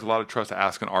requires a lot of trust to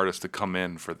ask an artist to come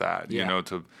in for that. You know,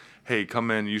 hey, come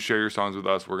in, you share your songs with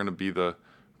us, we're going to be the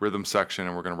rhythm section,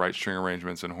 and we're going to write string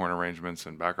arrangements and horn arrangements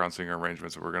and background singer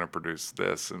arrangements, and we're going to produce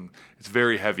this. And it's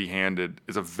very heavy-handed.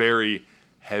 It's a very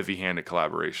heavy-handed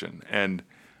collaboration, and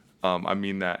I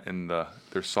mean that in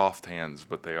they're soft hands,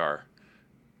 but they are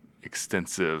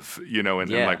extensive, you know,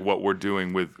 and like what we're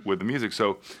doing with the music.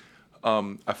 So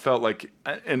I felt like,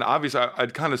 and obviously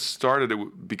I'd kind of started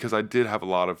it because I did have a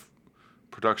lot of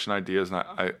production ideas, and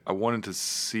I wanted to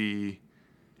see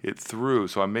it through.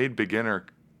 So I made Beginner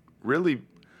really.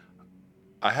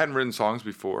 I hadn't written songs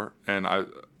before, and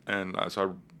so I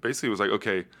basically was like,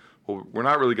 okay, well, we're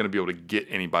not really going to be able to get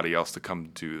anybody else to come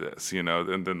do this, you know,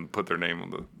 and then put their name on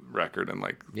the record and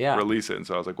like release it. And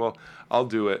so I was like, well, I'll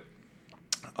do it.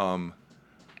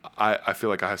 I feel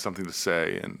like I have something to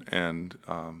say, and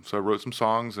so I wrote some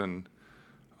songs, and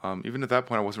even at that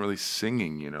point, I wasn't really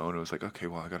singing, and it was like, okay,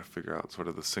 well, I got to figure out sort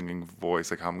of the singing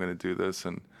voice, like how I'm going to do this.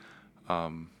 And,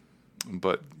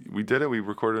 but we did it. We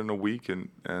recorded in a week, and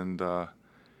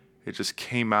it just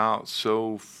came out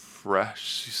so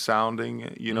fresh sounding,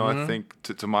 I think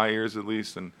to my ears at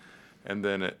least. And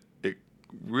then it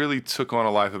really took on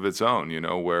a life of its own,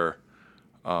 where,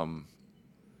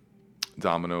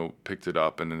 Domino picked it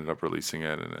up and ended up releasing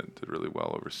it, and it did really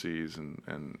well overseas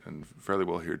and fairly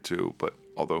well here too. But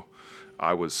although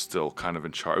I was still kind of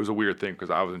in charge, it was a weird thing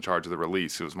because I was in charge of the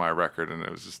release. It was my record, and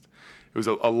it was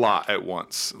a lot at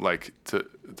once, like to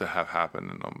have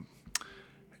happen.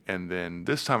 And then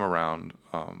this time around,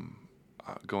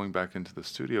 going back into the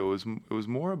studio, it was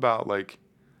more about like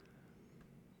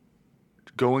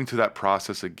going through that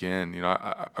process again.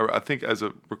 I think as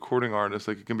a recording artist,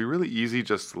 like it can be really easy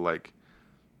just to like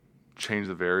change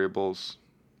the variables,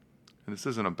 and this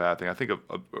isn't a bad thing. I think of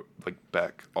like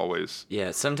Beck always. Yeah,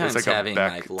 sometimes like having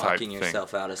like locking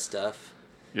yourself out of stuff.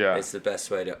 Yeah, it's the best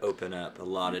way to open up a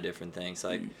lot of different things.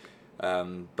 Like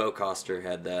Bo Coster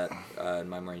had that in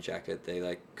My Morning Jacket. They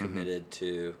like committed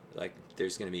to like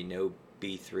there's going to be no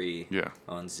B3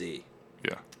 on Z.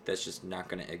 Yeah, that's just not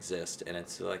going to exist, and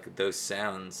it's like those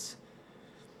sounds.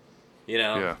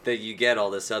 That you get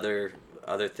all this other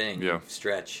thing. Yeah. You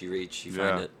stretch, you reach, you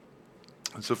find it.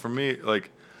 And so for me, like,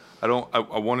 I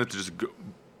wanted to just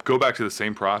go back to the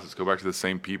same process, go back to the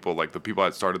same people, like the people I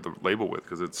started the label with,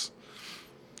 because it's,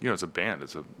 it's a band.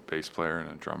 It's a bass player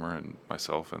and a drummer and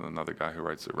myself and another guy who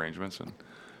writes the arrangements,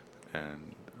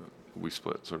 and we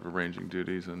split sort of arranging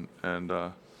duties and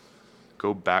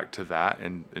go back to that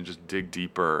and just dig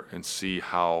deeper and see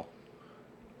how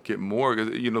get more. Cause,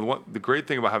 the great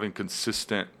thing about having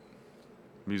consistent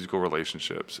musical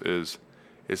relationships is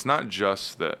it's not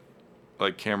just that.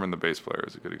 Like Cameron, the bass player,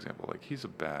 is a good example. Like he's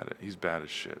bad as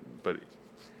shit, but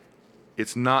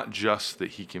it's not just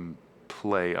that he can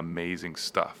play amazing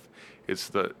stuff. It's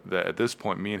that at this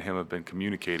point, me and him have been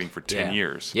communicating for 10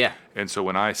 years. Yeah. And so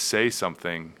when I say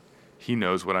something, he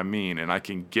knows what I mean, and I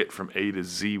can get from A to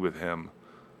Z with him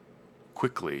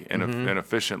quickly and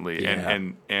efficiently,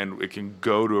 and it can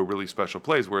go to a really special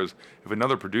place. Whereas if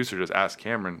another producer just asked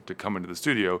Cameron to come into the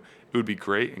studio, it would be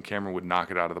great, and Cameron would knock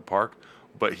it out of the park.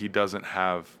 But they don't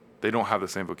have the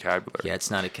same vocabulary. Yeah, it's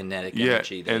not a kinetic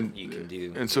energy that you can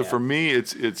do. And so for me,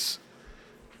 it's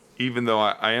even though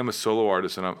I am a solo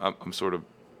artist and I'm sort of,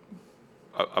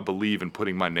 I believe in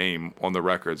putting my name on the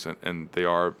records and they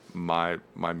are my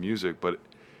music, but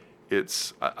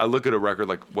I look at a record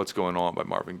like What's Going On by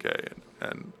Marvin Gaye,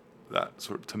 and that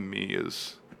sort of to me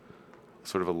is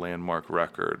sort of a landmark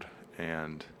record,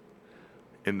 and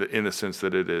in the sense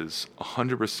that it is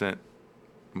 100%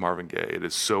 Marvin Gaye. It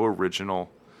is so original.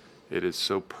 It is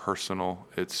so personal.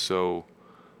 It's so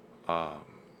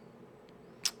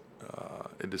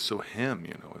it is so him.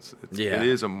 It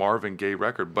is a Marvin Gaye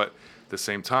record, but at the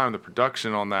same time, the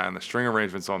production on that and the string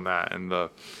arrangements on that and the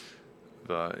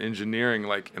engineering,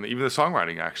 like, and even the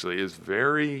songwriting actually is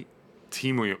very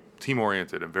team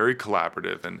oriented and very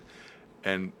collaborative,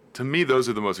 and to me, those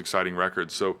are the most exciting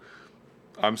records. So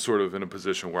I'm sort of in a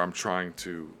position where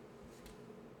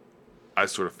I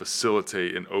sort of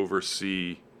facilitate and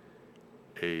oversee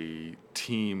a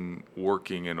team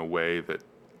working in a way that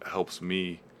helps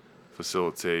me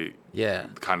facilitate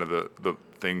kind of the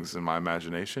things in my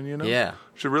imagination, Yeah.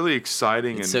 It's a really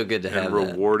exciting and so good to have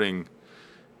rewarding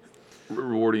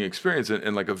experience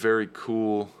and like a very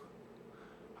cool.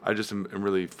 I just am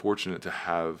really fortunate to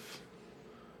have,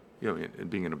 and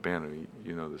being in a band,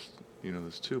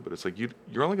 this too, but it's like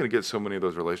you're only going to get so many of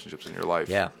those relationships in your life.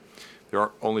 Yeah. There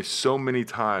are only so many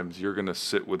times you're going to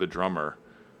sit with a drummer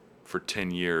for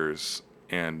 10 years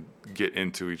and get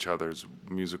into each other's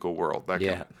musical world.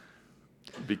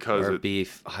 Because be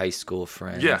high school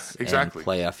friends. Yeah, exactly. And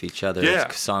play off each other's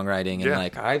songwriting. And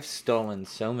like, I've stolen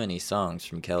so many songs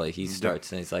from Kelly. He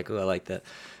starts and he's like, oh, I like that.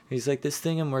 He's like, this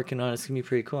thing I'm working on, it's going to be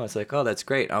pretty cool. I was like, oh, that's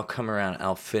great. I'll come around.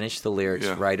 I'll finish the lyrics,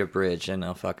 write a bridge, and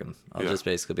I'll fuck him. I'll just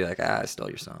basically be like, I stole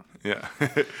your song. Yeah.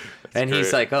 And great.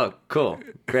 He's like, oh, cool.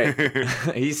 Great.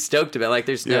 He's stoked about it. Like,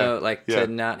 there's to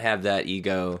not have that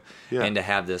ego and to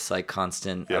have this, like,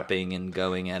 constant upping and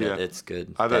going at it. It's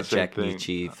good. I have that Jack thing.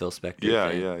 Michi, Phil Spector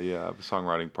Yeah. thing. I have a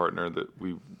songwriting partner that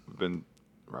we've been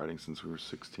writing since we were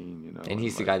 16, And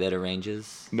he's the guy that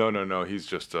arranges? No. He's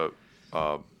just a...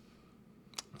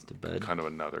 Bud. kind of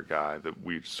another guy that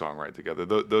we songwrite together.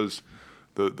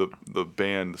 The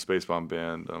band, the Space Bomb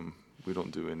band, we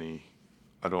don't do any.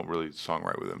 I don't really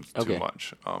songwrite with them too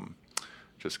much.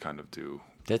 Just kind of do.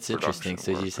 That's interesting.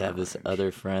 So you just have this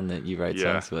other friend that you write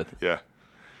songs with. Yeah,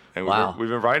 and wow. we've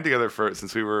been writing together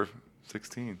since we were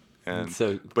 16. And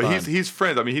so but fun. he's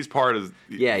friends. I mean, he's part of.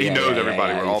 He knows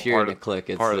everybody. Yeah. We're all If you're part in a of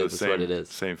clique, part of the that's same what it is.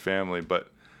 same family. But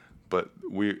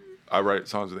I write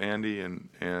songs with Andy,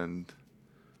 and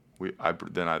I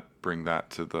bring that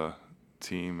to the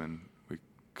team, and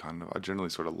I generally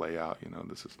sort of lay out,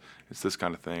 it's this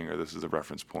kind of thing, or this is a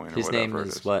reference point, or His whatever. name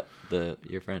is what?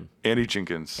 Your friend? Andy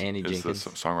Jenkins. Andy is Jenkins. the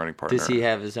songwriting partner. Does he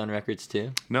have his own records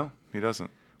too? No, he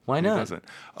doesn't. Why not? He doesn't.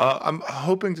 I'm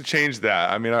hoping to change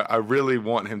that. I mean, I really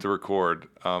want him to record.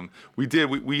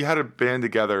 We had a band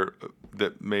together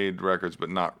that made records, but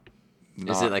not.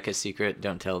 Is it like a secret?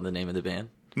 Don't tell the name of the band.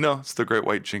 No, it's the Great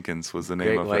White Jenkins was the name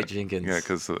of it. Great White Jenkins. Yeah,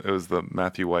 because it was the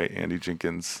Matthew White, Andy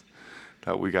Jenkins,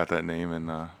 that we got that name in.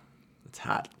 It's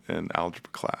hot. In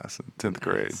algebra class in 10th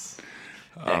grade.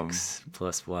 X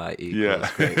plus Y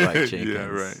equals Great White Jenkins. Yeah,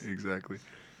 right, exactly.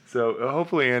 So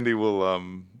hopefully Andy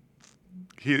will.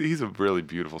 He's a really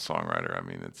beautiful songwriter. I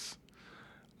mean,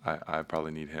 I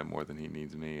probably need him more than he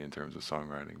needs me in terms of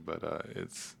songwriting, but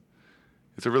it's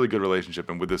a really good relationship.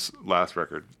 And with this last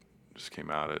record, just came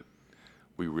out,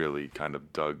 we really kind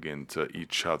of dug into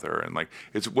each other, and like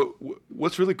it's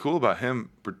what's really cool about him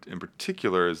in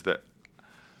particular is that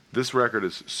this record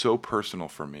is so personal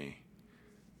for me.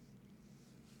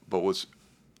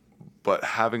 But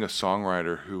having a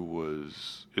songwriter who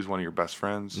is one of your best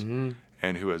friends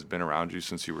and who has been around you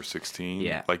since you were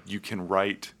 16, like you can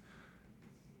write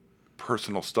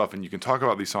personal stuff, and you can talk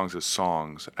about these songs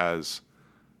as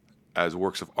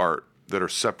works of art that are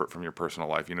separate from your personal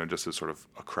life, just as sort of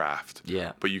a craft.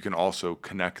 Yeah. But you can also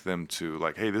connect them to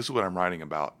like, hey, this is what I'm writing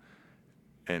about,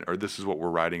 or this is what we're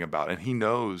writing about, and he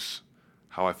knows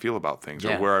how I feel about things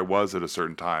or where I was at a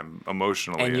certain time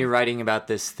emotionally. And you're writing about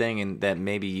this thing and that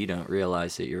maybe you don't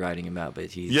realize that you're writing about,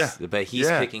 but he's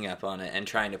picking up on it and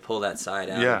trying to pull that side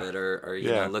out of it, or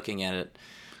you know, looking at it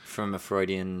from a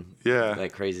Freudian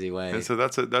like crazy way. And so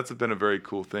that's been a very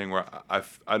cool thing where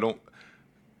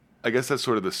I guess that's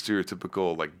sort of the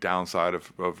stereotypical like downside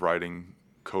of writing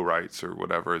co-writes or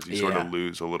whatever, is you sort of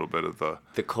lose a little bit of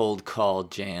the cold call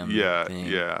jam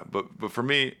thing. But for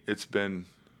me it's been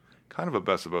kind of a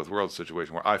best of both worlds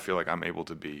situation where I feel like I'm able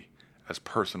to be as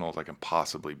personal as I can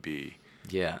possibly be.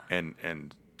 Yeah.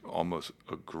 And almost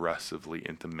aggressively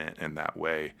intimate in that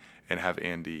way, and have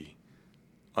Andy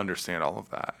understand all of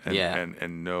that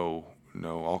and know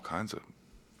all kinds of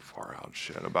far out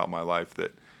shit about my life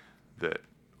that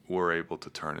we're able to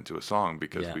turn into a song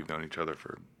because we've known each other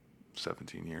for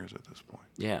 17 years at this point.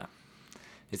 Yeah.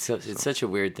 It's such a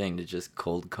weird thing to just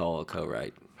cold call a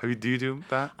co-write. Do you do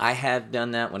that? I had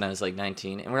done that when I was like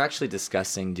 19, and we're actually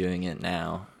discussing doing it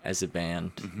now as a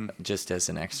band, just as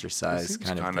an exercise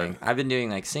kind of thing. I've been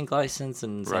doing like sync license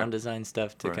and sound design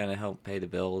stuff to kind of help pay the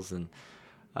bills, and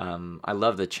I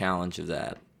love the challenge of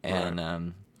that.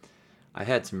 And I've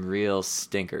had some real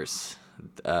stinkers.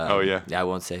 I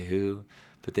won't say who,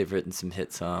 but they've written some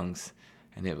hit songs.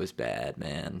 And it was bad,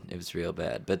 man. It was real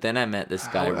bad. But then I met this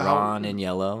guy, Ron in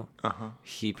Yellow.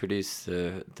 He produced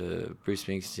the Bruce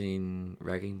Springsteen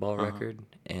Wrecking Ball record.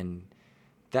 And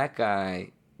that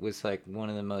guy was like one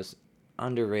of the most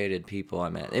underrated people I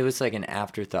met. It was like an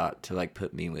afterthought to like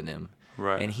put me with him.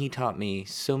 Right. And he taught me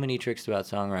so many tricks about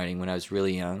songwriting when I was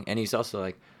really young. And he's also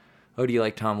like, oh, do you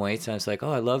like Tom Waits? And I was like,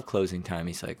 oh, I love Closing Time.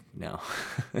 He's like, no.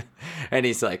 And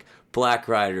he's like, Black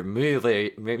Rider, Mule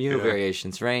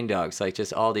Variations, Rain Dogs, like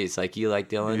just all these, like, you like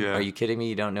Dylan? Yeah. Are you kidding me?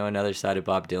 You don't know another side of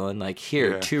Bob Dylan? Like,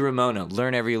 here, to Ramona,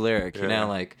 learn every lyric, you know,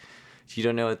 like, you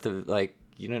don't know what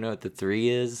the 3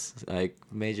 is, like,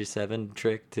 major 7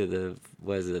 trick to the,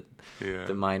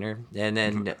 the minor? And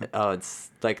then,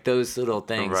 it's like those little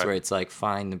things where it's like,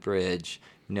 find the bridge,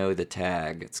 know the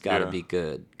tag, it's got to be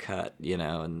good, cut,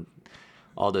 and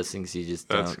all those things you just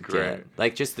don't get.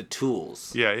 Like, just the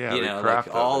tools. You know,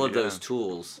 like, all of those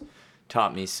tools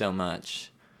taught me so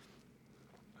much.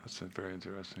 That's very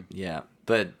interesting. Yeah,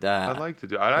 but... I'd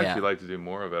actually like to do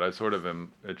more of it. I sort of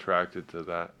am attracted to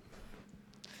that.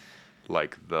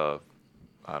 Like, the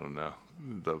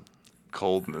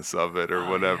coldness of it or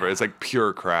whatever. It's like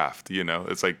pure craft,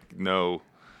 It's like no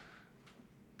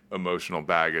emotional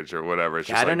baggage or whatever. It's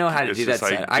just I don't know how to do that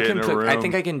side. I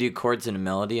think I can do chords and a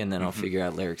melody, and then I'll figure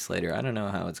out lyrics later. I don't know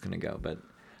how it's gonna go, but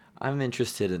I'm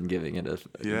interested in giving it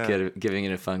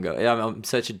a fun go. I'm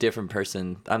such a different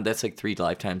person. That's like 3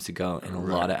 lifetimes ago, and a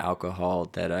lot of alcohol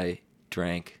that I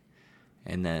drank,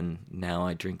 and then now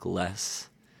I drink less.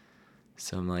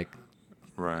 So I'm like,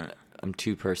 I'm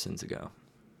 2 persons ago.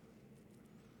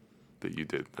 That you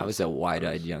did. I was a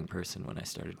wide-eyed young person when I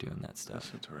started doing that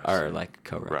stuff. Or like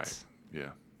co-writes. Right.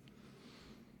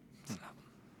 Yeah.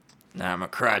 Now I'm a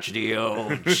crotchety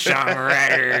old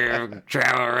songwriter,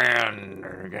 travel around.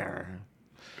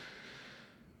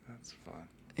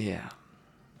 Yeah.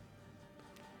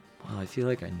 Well, I feel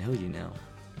like I know you now,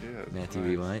 Yeah. Matthew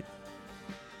B. White.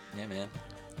 Yeah, man.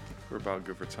 We're about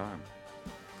good for time.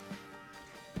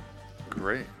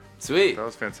 Great. Sweet. That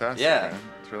was fantastic, Yeah. man.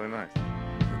 It's really nice.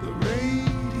 The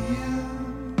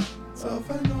radiance of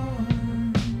an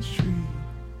orange tree.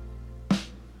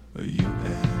 You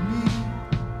and me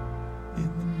in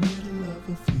the middle of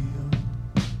a field.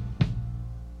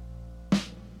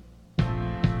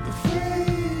 The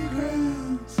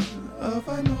fragrance of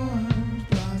an orange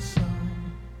blossom.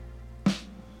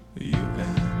 You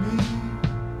and me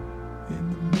in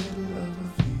the middle of a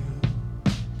field.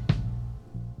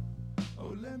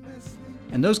 Oh, let me sleep.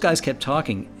 And those guys kept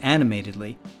talking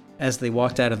animatedly as they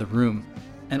walked out of the room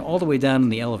and all the way down in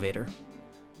the elevator.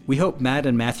 We hope Matt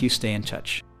and Matthew stay in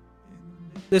touch.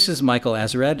 This is Michael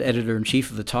Azarad, Editor-in-Chief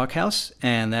of the Talkhouse,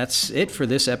 and that's it for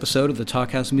this episode of the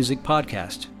Talkhouse Music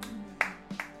Podcast.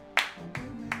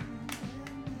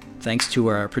 Thanks to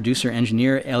our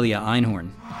producer-engineer, Elia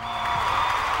Einhorn.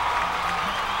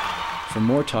 For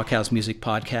more Talkhouse Music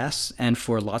podcasts, and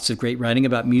for lots of great writing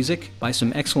about music by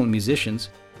some excellent musicians,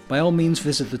 by all means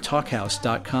visit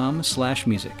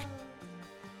thetalkhouse.com/music.